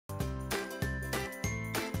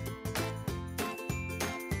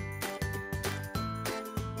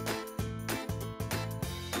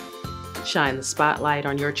Shine the spotlight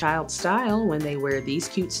on your child's style when they wear these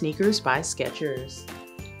cute sneakers by Skechers.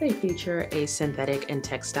 They feature a synthetic and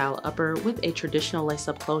textile upper with a traditional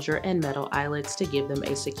lace-up closure and metal eyelets to give them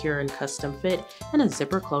a secure and custom fit, and a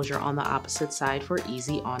zipper closure on the opposite side for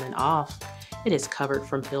easy on and off. It is covered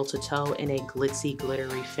from heel to toe in a glitzy,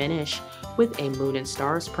 glittery finish with a moon and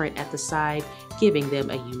stars print at the side, giving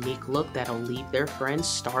them a unique look that'll leave their friends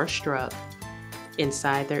starstruck.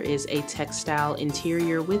 Inside there is a textile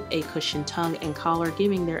interior with a cushioned tongue and collar,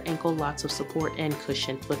 giving their ankle lots of support, and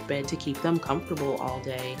cushioned footbed to keep them comfortable all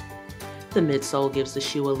day. The midsole gives the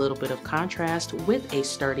shoe a little bit of contrast with a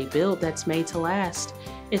sturdy build that's made to last.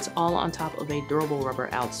 It's all on top of a durable rubber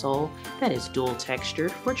outsole that is dual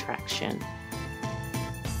textured for traction.